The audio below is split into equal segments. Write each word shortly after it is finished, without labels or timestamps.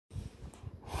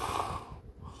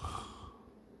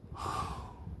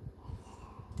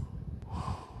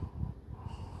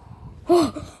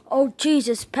Oh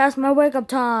Jesus, past my wake up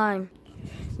time.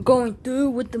 Going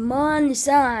through with the money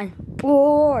sign.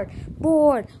 Bored,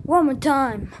 one more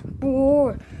time.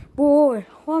 Bored,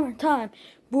 one more time.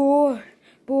 Bored,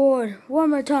 one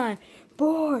more time.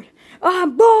 Bored,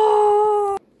 I'm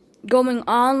bored. Going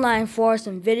online for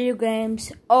some video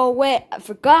games. Oh wait, I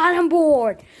forgot I'm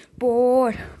bored.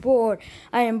 Bored,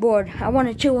 I am bored. I want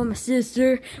to chill with my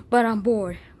sister, but I'm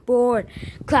bored.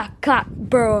 Clock,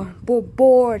 bird, bored,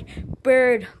 bird, bored,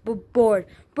 bird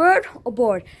or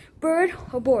bored, bird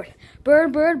or bored,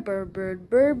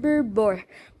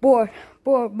 bird,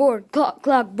 bored,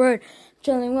 clock, bird,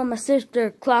 chilling with my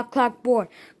sister, clock, bored,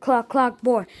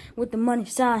 with the money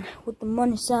sign,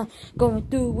 going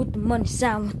through with the money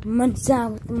sign,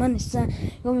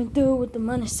 going through with the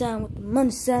money sign, going through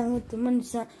with the money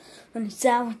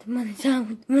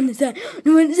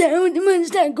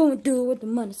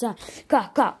sign,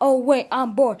 clock, oh wait,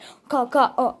 I'm bored, clock,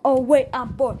 oh wait,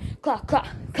 I'm bored, clock,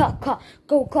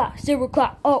 go clock, 0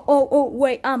 o'clock, oh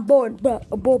wait, I'm bored, oh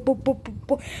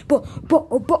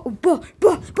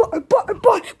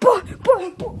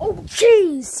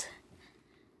jeez,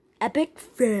 epic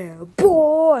fail,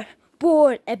 bored,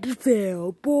 epic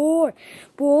fail, bored,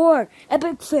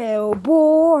 epic fail,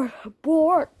 bored,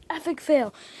 epic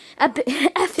fail, epic,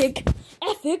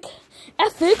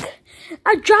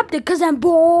 I dropped it cause I'm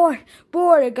bored,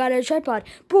 I got a tripod,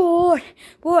 bored,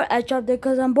 I dropped it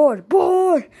cause I'm bored,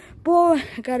 I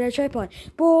got a tripod,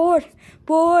 bored,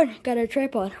 got a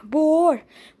tripod, bored,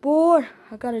 I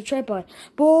got a tripod,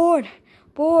 bored,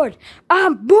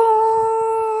 I'm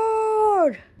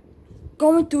bored.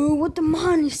 Going through with the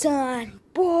money sign,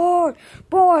 bored,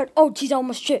 oh jeez, I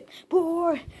almost tripped,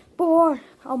 bored, I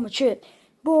almost tripped,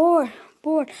 bored,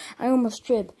 I almost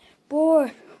tripped,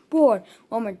 bored, one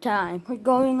more time. We're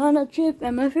going on a trip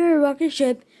and my favorite rocket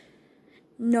ship.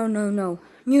 No, new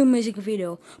music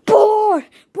video, bored,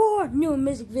 new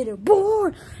music video,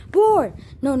 bored,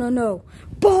 no,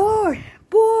 bored,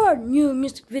 new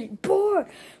music video, bored,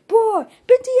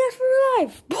 BTS for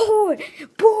life, bored,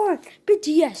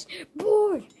 BTS,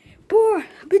 bored,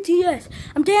 BTS,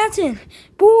 I'm dancing,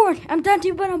 bored, I'm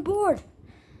dancing but I'm bored,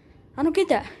 I don't get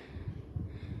that,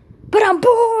 but I'm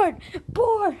bored,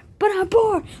 I'm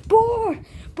bored,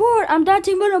 I'm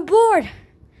dancing but I'm bored,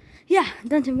 yeah,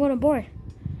 dancing but I'm bored,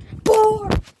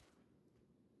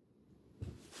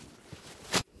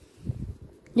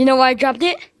 You know why I dropped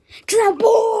it? Cause I'm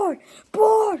bored,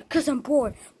 cause I'm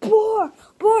bored,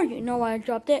 you know why I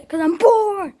dropped it? Cause I'm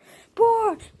bored,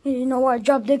 you know why I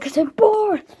dropped it? Cause I'm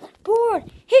bored,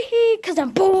 hee cause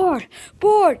I'm bored,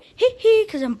 hee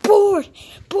cause I'm bored,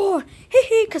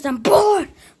 hee cause I'm bored,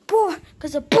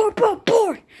 cause I'm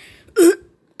bored.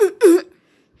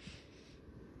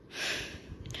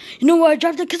 You know why I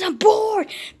dropped it? Cause I'm bored,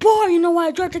 you know why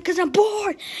I dropped it? Cause I'm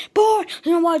bored,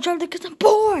 you know why I dropped it? Cause I'm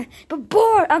bored,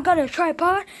 I got a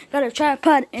tripod,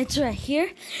 it's right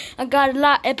here. I got a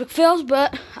lot of epic fails,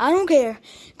 but I don't care.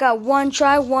 Got one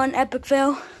try, one epic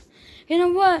fail. You know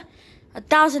what?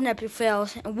 1,000 epic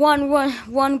fails, and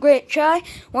one great try,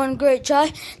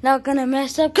 not gonna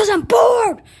mess up, cause I'm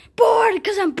bored,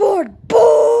 cause I'm bored,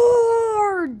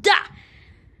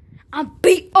 I'm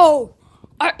B-O-R-E-D,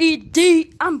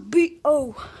 I'm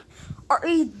B-O-R-E-D,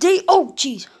 oh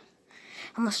jeez,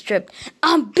 I'm a strip,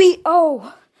 I'm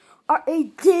B-O-R-E-D,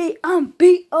 I'm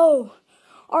B-O-R-E-D,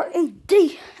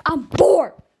 I'm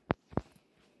bored.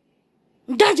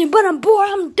 I'm dancing but I'm bored,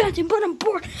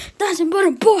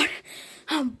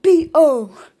 I'm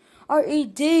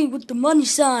B-O-R-E-D with the money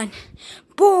sign,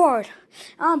 bored,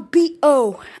 I'm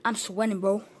B-O, I'm sweating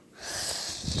bro.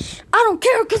 I don't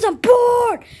care cause I'm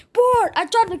bored, I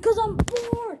dropped it cause I'm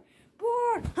bored,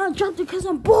 I dropped it cause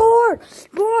I'm bored,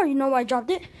 you know why I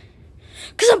dropped it?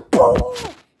 Cause I'm bored,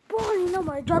 you know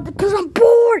why I dropped it? Cause I'm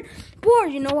bored,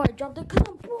 you know why I dropped it? Cause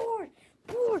I'm bored,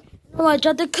 you know why I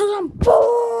dropped it? Cause I'm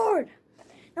bored.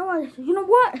 You know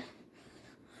what?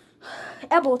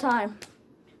 Apple time.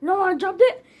 You know why I dropped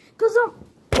it? Cause I'm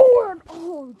bored.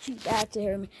 Oh, gee, that's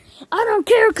it. Me. I don't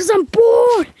care cause I'm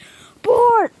bored.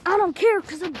 I don't care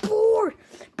cause I'm bored.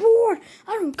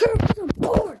 I don't care cause I'm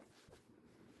bored.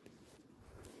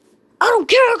 I don't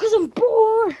care cause I'm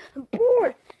bored.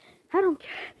 I don't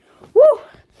care. Woo!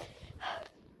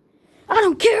 I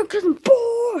don't care cause I'm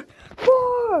bored.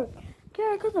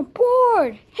 Care cause I'm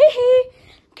bored. Hee.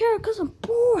 Care cause I'm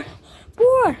bored.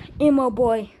 Emo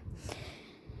boy.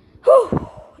 Whew.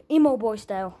 Emo boy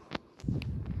style.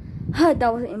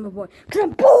 That was an emo boy. Cause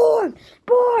I'm bored.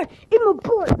 Emo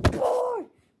boy. Bored.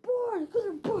 Cause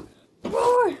I'm bored.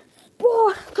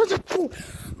 Cause I'm bored.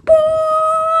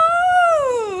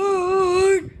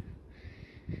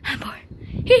 I'm bored.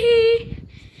 Hee.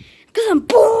 I'm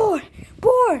bored,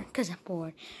 bored, cause I'm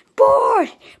bored, bored,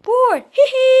 bored, hee